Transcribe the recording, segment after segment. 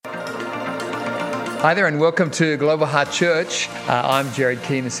Hi there and welcome to Global Heart Church. I'm Gerard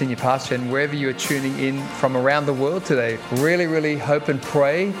Keehan, the Senior Pastor, and wherever you are tuning in from around the world today, really hope and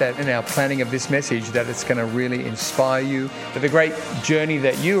pray that in our planning of this message that it's going to really inspire you for the great journey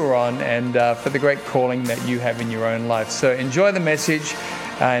that you are on and for the great calling that you have in your own life. So enjoy the message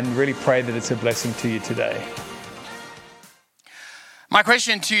and really pray that it's a blessing to you today. My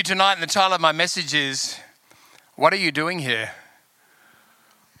question to you tonight, and the title of my message is, what are you doing here?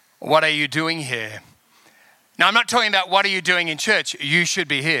 What are you doing here? Now, I'm not talking about what are you doing in church. You should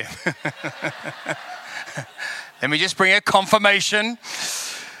be here. Let me just bring a confirmation.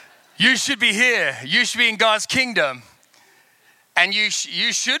 You should be here. You should be in God's kingdom. And you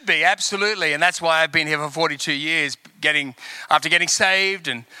should be, absolutely. And that's why I've been here for 42 years, after getting saved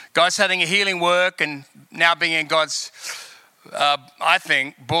and God starting a healing work and now being in God's, I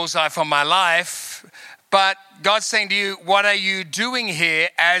think, bullseye for my life. But God's saying to you, what are you doing here?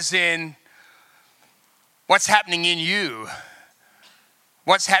 As in, what's happening in you?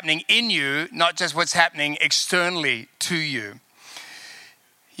 What's happening in you, not just what's happening externally to you.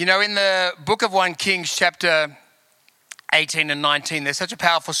 You know, in the book of 1 Kings, chapter 18 and 19, there's such a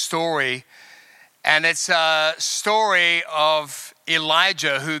powerful story. And it's a story of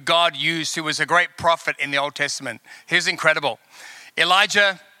Elijah, who God used, who was a great prophet in the Old Testament. Here's incredible.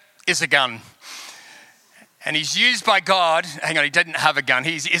 Elijah is a gun. And he's used by God. Hang on, he didn't have a gun.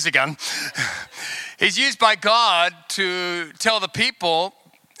 He is a gun. He's used by God to tell the people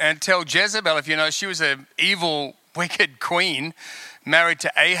and tell Jezebel, if you know, she was an evil, wicked queen married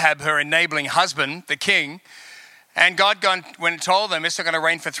to Ahab, her enabling husband, the king. And God when told them it's not going to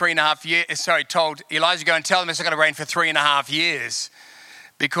rain for 3.5 years, told Elijah, go and tell them it's not going to rain for 3.5 years.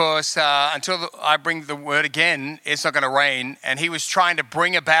 Because until I bring the word again, it's not going to rain. And he was trying to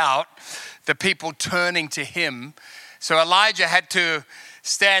bring about the people turning to him. So Elijah had to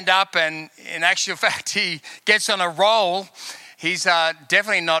stand up, and in actual fact, he gets on a roll. He's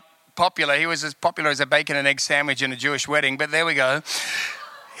definitely not popular. He was as popular as a bacon and egg sandwich in a Jewish wedding, but there we go.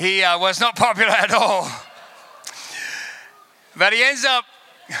 He was not popular at all. But he ends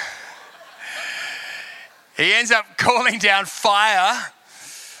up calling down fire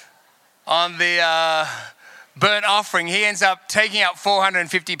on the burnt offering. He ends up taking out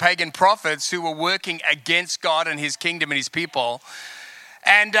 450 pagan prophets who were working against God and his kingdom and his people.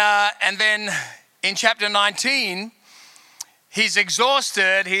 And then in chapter 19, he's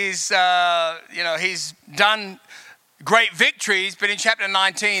exhausted. He's done great victories. But in chapter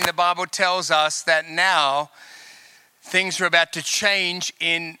 19, the Bible tells us that now things are about to change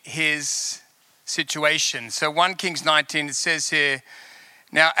in his situation. So 1 Kings 19, it says here,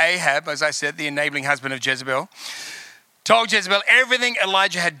 now Ahab, as I said, the enabling husband of Jezebel, told Jezebel everything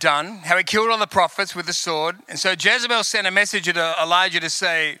Elijah had done, how he killed all the prophets with the sword. And so Jezebel sent a message to Elijah to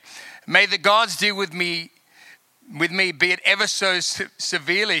say, may the gods deal with me, be it ever so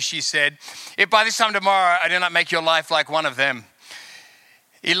severely, she said, if by this time tomorrow I do not make your life like one of them.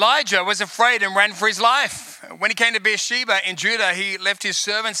 Elijah was afraid and ran for his life. When he came to Beersheba in Judah, he left his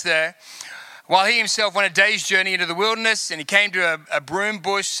servants there, while he himself went a day's journey into the wilderness, and he came to a broom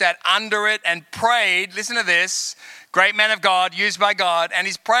bush, sat under it and prayed. Listen to this, great man of God, used by God, and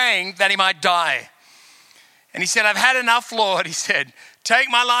he's praying that he might die. And he said, I've had enough, Lord. He said, take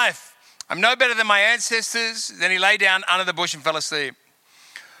my life. I'm no better than my ancestors. Then he lay down under the bush and fell asleep.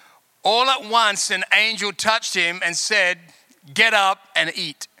 All at once, an angel touched him and said, get up and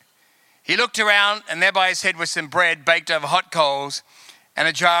eat. He looked around, and there by his head was some bread baked over hot coals and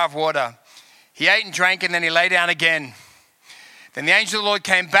a jar of water. He ate and drank, and then he lay down again. Then the angel of the Lord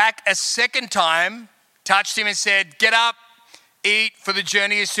came back a second time, touched him and said, get up, eat, for the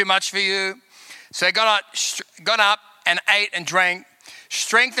journey is too much for you. So he got up and ate and drank.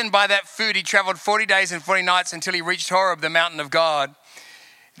 Strengthened by that food, he traveled 40 days and 40 nights until he reached Horeb, the mountain of God.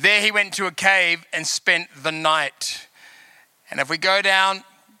 There he went to a cave and spent the night. And if we go down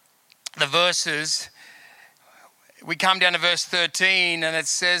the verses, we come down to verse 13, and it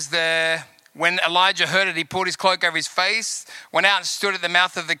says there, when Elijah heard it, he pulled his cloak over his face, went out and stood at the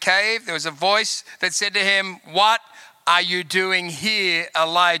mouth of the cave. There was a voice that said to him, what are you doing here,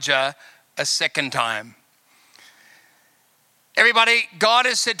 Elijah, a second time? Everybody, God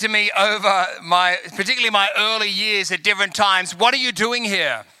has said to me over particularly my early years at different times, what are you doing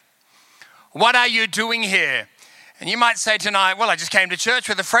here? What are you doing here? And you might say tonight, well, I just came to church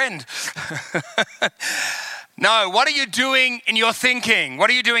with a friend. No, what are you doing in your thinking? What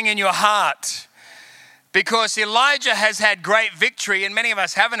are you doing in your heart? Because Elijah has had great victory, and many of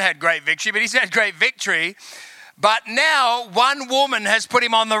us haven't had great victory, but he's had great victory. But now one woman has put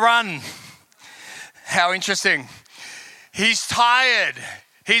him on the run. How interesting. He's tired.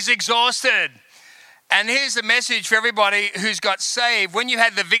 He's exhausted. And here's the message for everybody who's got saved. When you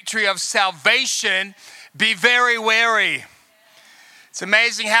had the victory of salvation, be very wary. It's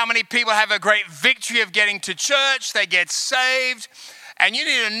amazing how many people have a great victory of getting to church, they get saved, and you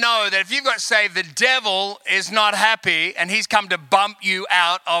need to know that if you've got saved, the devil is not happy, and he's come to bump you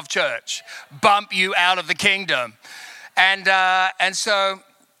out of church, bump you out of the kingdom. And so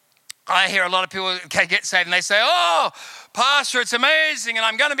I hear a lot of people get saved, and they say, oh, Pastor, it's amazing, and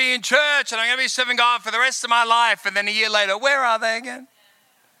I'm going to be in church, and I'm going to be serving God for the rest of my life. And then a year later, where are they again?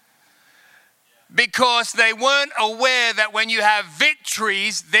 Because they weren't aware that when you have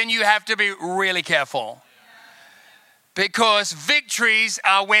victories, then you have to be really careful. Because victories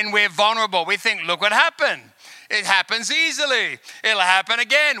are when we're vulnerable. We think, look what happened. It happens easily. It'll happen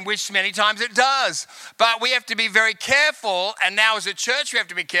again, which many times it does. But we have to be very careful. And now as a church, we have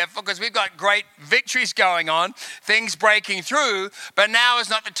to be careful because we've got great victories going on, things breaking through. But now is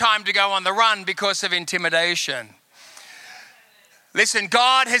not the time to go on the run because of intimidation. Listen,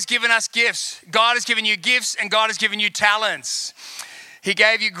 God has given us gifts. God has given you gifts and God has given you talents. He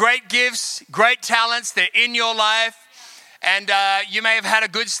gave you great gifts, great talents. They're in your life. And you may have had a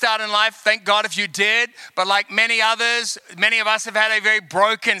good start in life. Thank God if you did. But like many others, many of us have had a very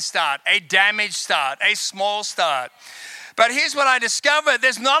broken start, a damaged start, a small start. But here's what I discovered.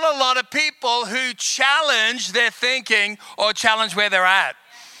 There's not a lot of people who challenge their thinking or challenge where they're at.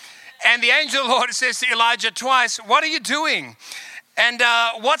 And the angel of the Lord says to Elijah twice, what are you doing? And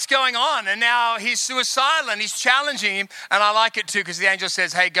what's going on? And now he's suicidal and he's challenging him. And I like it too because the angel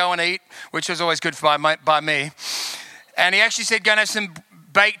says, hey, go and eat, which was always good by me. And he actually said, go and have some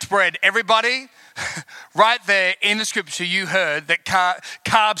baked bread. Everybody, right there in the scripture, you heard that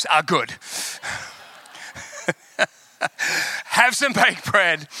carbs are good. Have some baked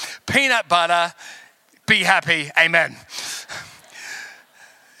bread, peanut butter, be happy, amen.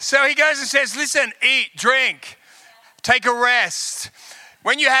 So he goes and says, listen, eat, drink. Take a rest.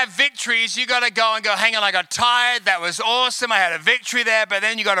 When you have victories, you got to go and go, hang on, I got tired. That was awesome. I had a victory there. But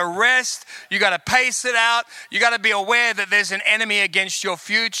then you got to rest. You got to pace it out. You got to be aware that there's an enemy against your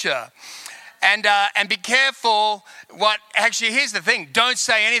future. And be careful here's the thing. Don't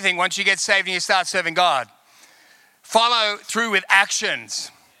say anything once you get saved and you start serving God. Follow through with actions.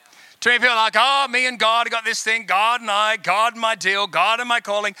 Too many people are like, oh, me and God, I got this thing. God and I, God and my deal, God and my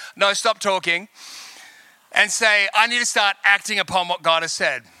calling. No, stop talking. And say, I need to start acting upon what God has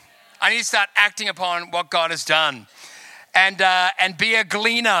said. I need to start acting upon what God has done. And be a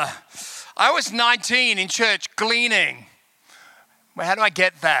gleaner. I was 19 in church gleaning. Well, how do I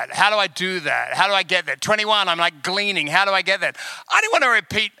get that? How do I do that? How do I get that? 21, I'm like gleaning. How do I get that? I didn't want to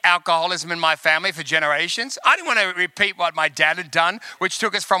repeat alcoholism in my family for generations. I didn't want to repeat what my dad had done, which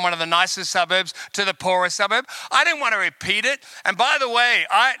took us from one of the nicest suburbs to the poorest suburb. I didn't want to repeat it. And by the way,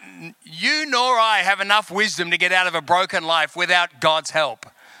 you nor I have enough wisdom to get out of a broken life without God's help.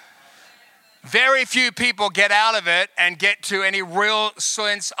 Very few people get out of it and get to any real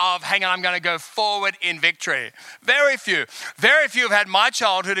sense of, hang on, I'm going to go forward in victory. Very few. Very few have had my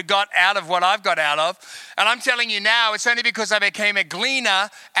childhood who got out of what I've got out of. And I'm telling you now, it's only because I became a gleaner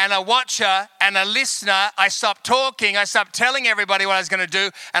and a watcher and a listener. I stopped talking. I stopped telling everybody what I was going to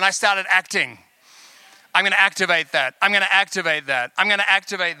do. And I started acting. I'm going to activate that. I'm going to activate that. I'm going to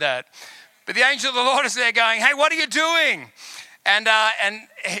activate that. But the angel of the Lord is there going, hey, what are you doing? And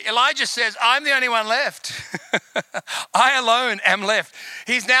Elijah says, I'm the only one left. I alone am left.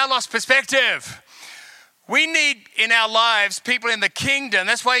 He's now lost perspective. We need in our lives people in the kingdom.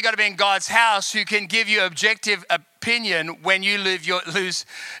 That's why you got to be in God's house who can give you objective opinion when you lose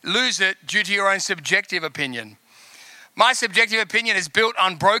it due to your own subjective opinion. My subjective opinion is built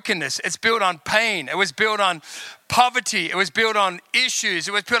on brokenness. It's built on pain. It was built on poverty. It was built on issues.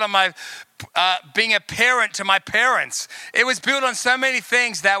 It was built on my being a parent to my parents. It was built on so many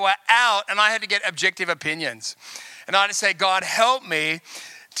things that were out, and I had to get objective opinions. And I had to say, God, help me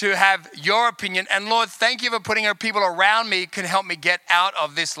to have your opinion. And Lord, thank you for putting people around me who can help me get out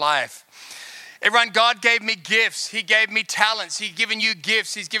of this life. Everyone, God gave me gifts. He gave me talents. He's given you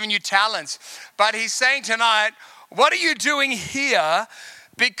gifts. He's given you talents. But he's saying tonight, what are you doing here?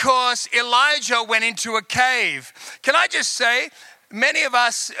 Because Elijah went into a cave. Can I just say, many of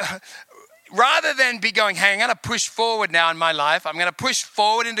us, rather than be going, hey, I'm going to push forward now in my life. I'm going to push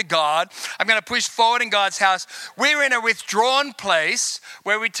forward into God. I'm going to push forward in God's house. We're in a withdrawn place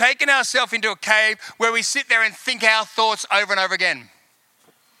where we've taken ourselves into a cave where we sit there and think our thoughts over and over again.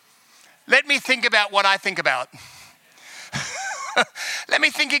 Let me think about what I think about. Let me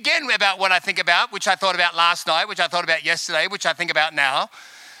think again about what I think about, which I thought about last night, which I thought about yesterday, which I think about now,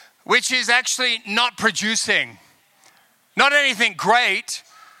 which is actually not producing. Not anything great,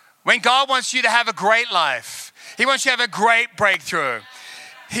 When God wants you to have a great life, he wants you to have a great breakthrough.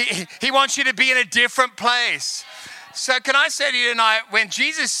 He wants you to be in a different place. So can I say to you tonight, when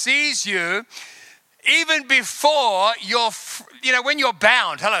Jesus sees you, even before when you're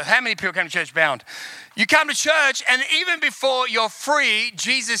bound, hello, how many people come to church bound? You come to church and even before you're free,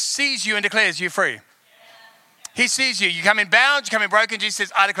 Jesus sees you and declares you free. He sees you. You come in bound, you come in broken, Jesus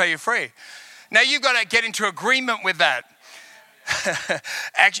says, I declare you free. Now you've got to get into agreement with that.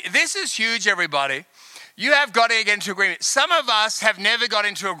 Actually, this is huge, everybody. You have got to get into agreement. Some of us have never got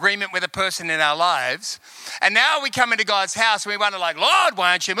into agreement with a person in our lives. And now we come into God's house and we wonder like, Lord,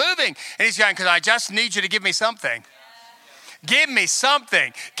 why aren't you moving? And he's going, because I just need you to give me something. Give me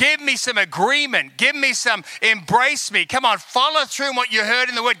something. Give me some agreement. Give me some, embrace me. Come on, follow through on what you heard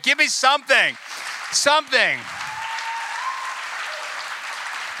in the word. Give me something. Something.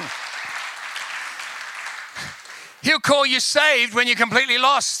 He'll call you saved when you're completely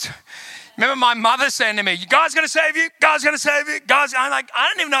lost. Remember my mother saying to me, God's going to save you. God's going to save you. I'm like, I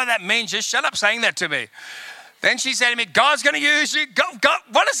don't even know what that means. Just shut up saying that to me. Then she said to me, God's going to use you. God,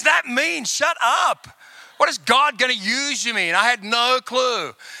 what does that mean? Shut up. What is God going to use you mean? I had no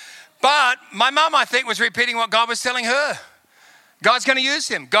clue. But my mum, I think, was repeating what God was telling her. God's going to use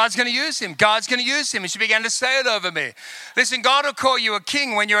him. God's going to use him. God's going to use him. And she began to say it over me. Listen, God will call you a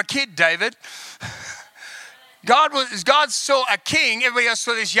king when you're a kid, David. God saw a king. Everybody else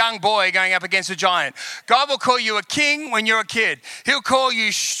saw this young boy going up against a giant. God will call you a king when you're a kid. He'll call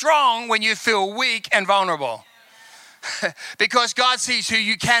you strong when you feel weak and vulnerable. Because God sees who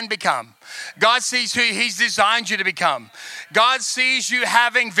you can become. God sees who he's designed you to become. God sees you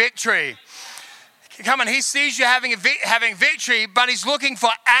having victory. Come on, he sees you having victory, but he's looking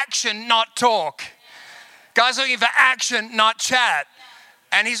for action, not talk. God's looking for action, not chat.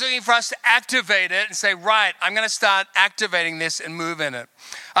 And he's looking for us to activate it and say, right, I'm going to start activating this and move in it.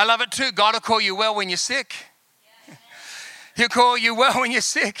 I love it too. God will call you well when you're sick. He'll call you well when you're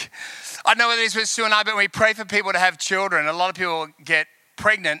sick. I know what it is with Sue and I, but when we pray for people to have children, a lot of people get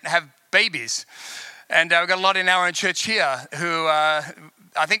pregnant, have babies. And we've got a lot in our own church here who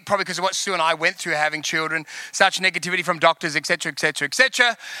I think probably because of what Sue and I went through having children, such negativity from doctors, et cetera, et cetera, et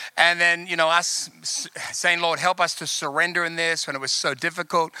cetera. And then, us saying, Lord, help us to surrender in this when it was so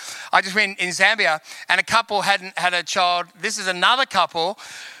difficult. I just went in Zambia and a couple hadn't had a child. This is another couple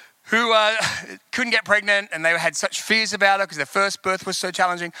who couldn't get pregnant and they had such fears about it because their first birth was so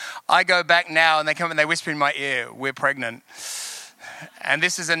challenging. I go back now and they come and they whisper in my ear, we're pregnant. And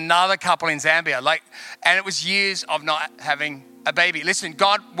this is another couple in Zambia. And it was years of not having a baby. Listen,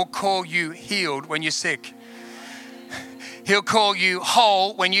 God will call you healed when you're sick. He'll call you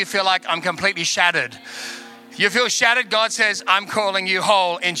whole when you feel like I'm completely shattered. You feel shattered, God says, I'm calling you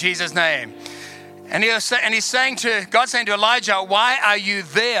whole in Jesus' name. And God's saying to Elijah, why are you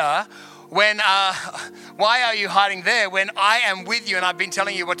there why are you hiding there when I am with you and I've been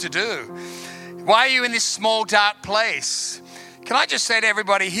telling you what to do? Why are you in this small, dark place? Can I just say to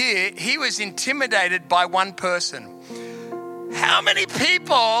everybody here, he was intimidated by one person. How many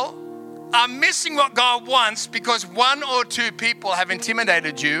people are missing what God wants because one or two people have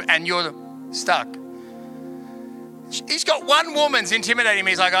intimidated you and you're stuck? He's got one woman's intimidating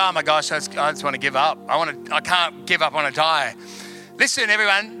me. He's like, oh my gosh, I just want to give up. I can't give up. I want to die. Listen,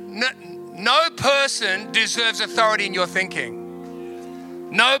 everyone, no person deserves authority in your thinking.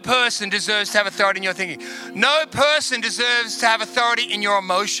 No person deserves to have authority in your thinking. No person deserves to have authority in your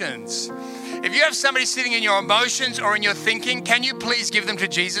emotions. If you have somebody sitting in your emotions or in your thinking, can you please give them to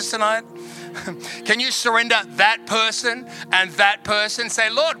Jesus tonight? Can you surrender that person and that person? Say,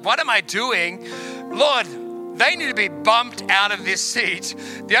 Lord, what am I doing? Lord, they need to be bumped out of this seat.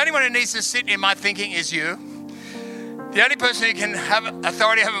 The only one who needs to sit in my thinking is you. The only person who can have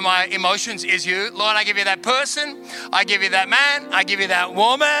authority over my emotions is you. Lord, I give you that person. I give you that man. I give you that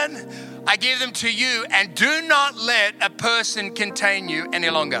woman. I give them to you, and do not let a person contain you any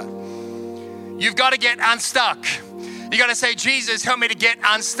longer. You've got to get unstuck. You got to say, Jesus, help me to get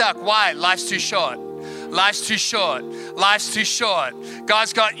unstuck. Why? Life's too short. Life's too short. Life's too short.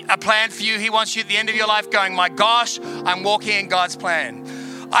 God's got a plan for you. He wants you at the end of your life going, my gosh, I'm walking in God's plan.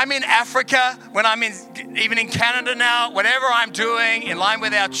 I'm in Africa, even in Canada now, whatever I'm doing in line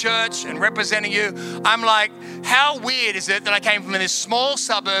with our church and representing you, I'm like, how weird is it that I came from this small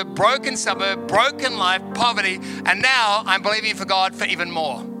suburb, broken life, poverty, and now I'm believing for God for even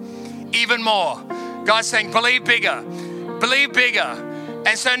more. Even more. God's saying, believe bigger. Believe bigger.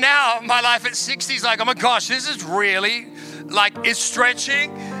 And so now my life at 60 is like, oh my gosh, this is really it's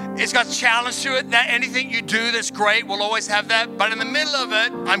stretching. It's got challenge to it. That anything you do that's great will always have that. But in the middle of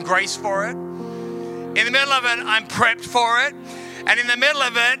it, I'm graced for it. In the middle of it, I'm prepped for it. And in the middle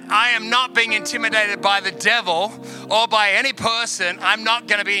of it, I am not being intimidated by the devil or by any person. I'm not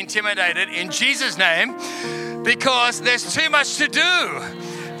going to be intimidated in Jesus' name, because there's too much to do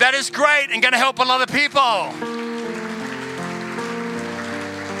that is great and going to help a lot of people.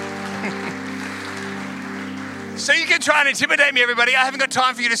 So you can try and intimidate me, everybody. I haven't got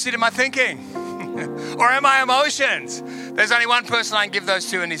time for you to sit in my thinking or in my emotions. There's only one person I can give those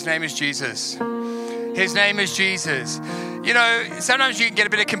to, and his name is Jesus. His name is Jesus. You know, sometimes you can get a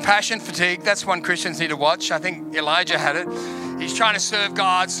bit of compassion fatigue. That's one Christians need to watch. I think Elijah had it. He's trying to serve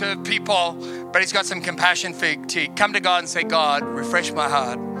God, serve people, but he's got some compassion fatigue. Come to God and say, God, refresh my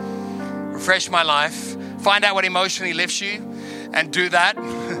heart, refresh my life. Find out what emotionally lifts you and do that.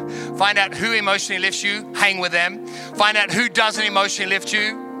 Find out who emotionally lifts you, hang with them. Find out who doesn't emotionally lift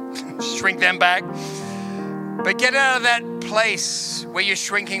you, shrink them back. But get out of that place where you're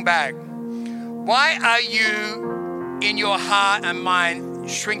shrinking back. Why are you in your heart and mind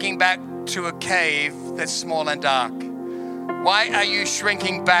shrinking back to a cave that's small and dark? Why are you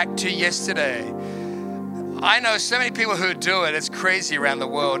shrinking back to yesterday? I know so many people who do it. It's crazy around the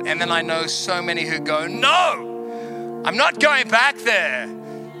world. And then I know so many who go, no, I'm not going back there.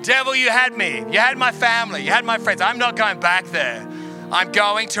 Devil, you had me. You had my family. You had my friends. I'm not going back there. I'm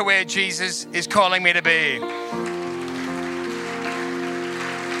going to where Jesus is calling me to be.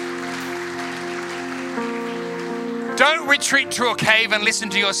 Don't retreat to a cave and listen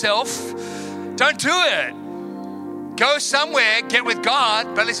to yourself. Don't do it. Go somewhere, get with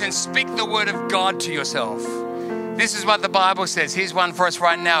God, but listen, speak the word of God to yourself. This is what the Bible says. Here's one for us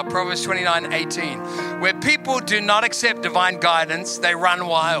right now, Proverbs 29:18. Where people do not accept divine guidance, they run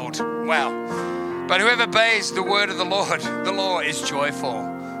wild. Wow. But whoever obeys the word of the law is joyful.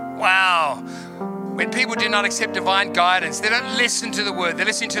 Wow. When people do not accept divine guidance, they don't listen to the word. They're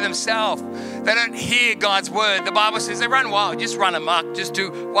listening to themselves. They don't hear God's word. The Bible says they run wild. Just run amok. Just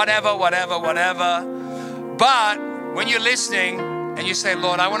do whatever. But when you're listening and you say,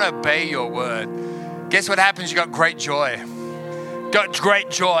 Lord, I want to obey your word, guess what happens? You got great joy. Got great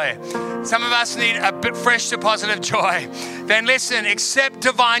joy. Some of us need a bit fresh deposit of joy. Then listen, accept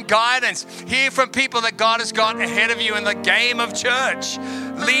divine guidance. Hear from people that God has got ahead of you in the game of church.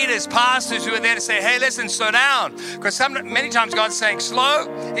 Leaders, pastors who are there to say, hey, listen, slow down. Because many times God's saying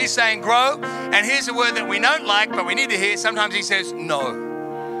slow, he's saying grow. And here's a word that we don't like, but we need to hear. Sometimes he says no.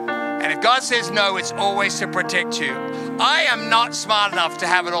 And if God says no, it's always to protect you. I am not smart enough to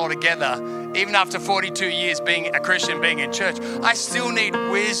have it all together. Even after 42 years being a Christian, being in church, I still need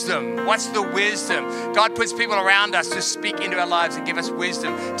wisdom. What's the wisdom? God puts people around us to speak into our lives and give us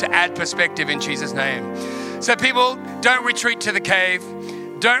wisdom to add perspective in Jesus' name. So people, don't retreat to the cave.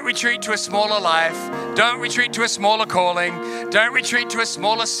 Don't retreat to a smaller life. Don't retreat to a smaller calling. Don't retreat to a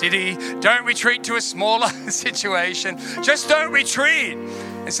smaller city. Don't retreat to a smaller situation. Just don't retreat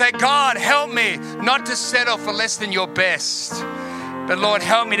and say, God, help me not to settle for less than your best. But Lord,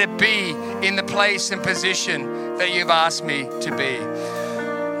 help me to be in the place and position that you've asked me to be.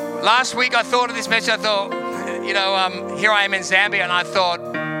 Last week I thought of this message. I thought, here I am in Zambia, and I thought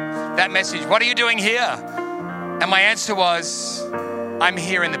that message, what are you doing here? And my answer was, I'm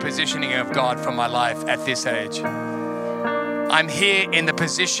here in the positioning of God for my life at this age. I'm here in the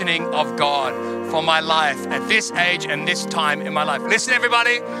positioning of God for my life at this age and this time in my life. Listen,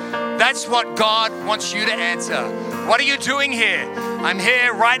 everybody, that's what God wants you to answer. What are you doing here? I'm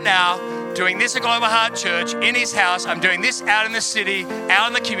here right now doing this at Global Heart Church in his house. I'm doing this out in the city, out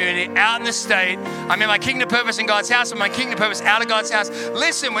in the community, out in the state. I'm in my kingdom purpose in God's house. I'm in my kingdom purpose out of God's house.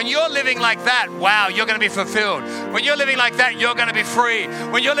 Listen, when you're living like that, wow, you're going to be fulfilled. When you're living like that, you're going to be free.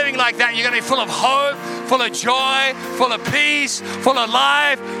 When you're living like that, you're going to be full of hope, full of joy, full of peace, full of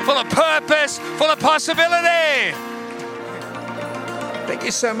life, full of purpose, full of possibility. Thank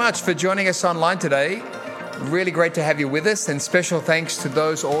you so much for joining us online today. Really great to have you with us, and special thanks to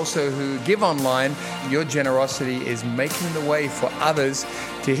those also who give online. Your generosity is making the way for others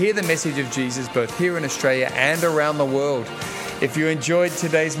to hear the message of Jesus both here in Australia and around the world. If you enjoyed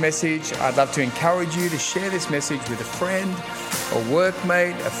today's message, I'd love to encourage you to share this message with a friend, a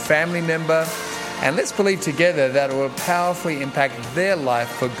workmate, a family member, and let's believe together that it will powerfully impact their life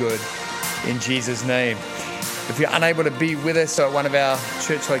for good in Jesus' name. If you're unable to be with us at one of our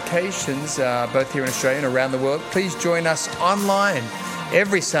church locations, both here in Australia and around the world, please join us online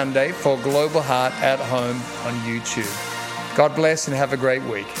every Sunday for Global Heart at Home on YouTube. God bless and have a great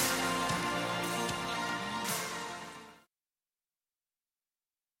week.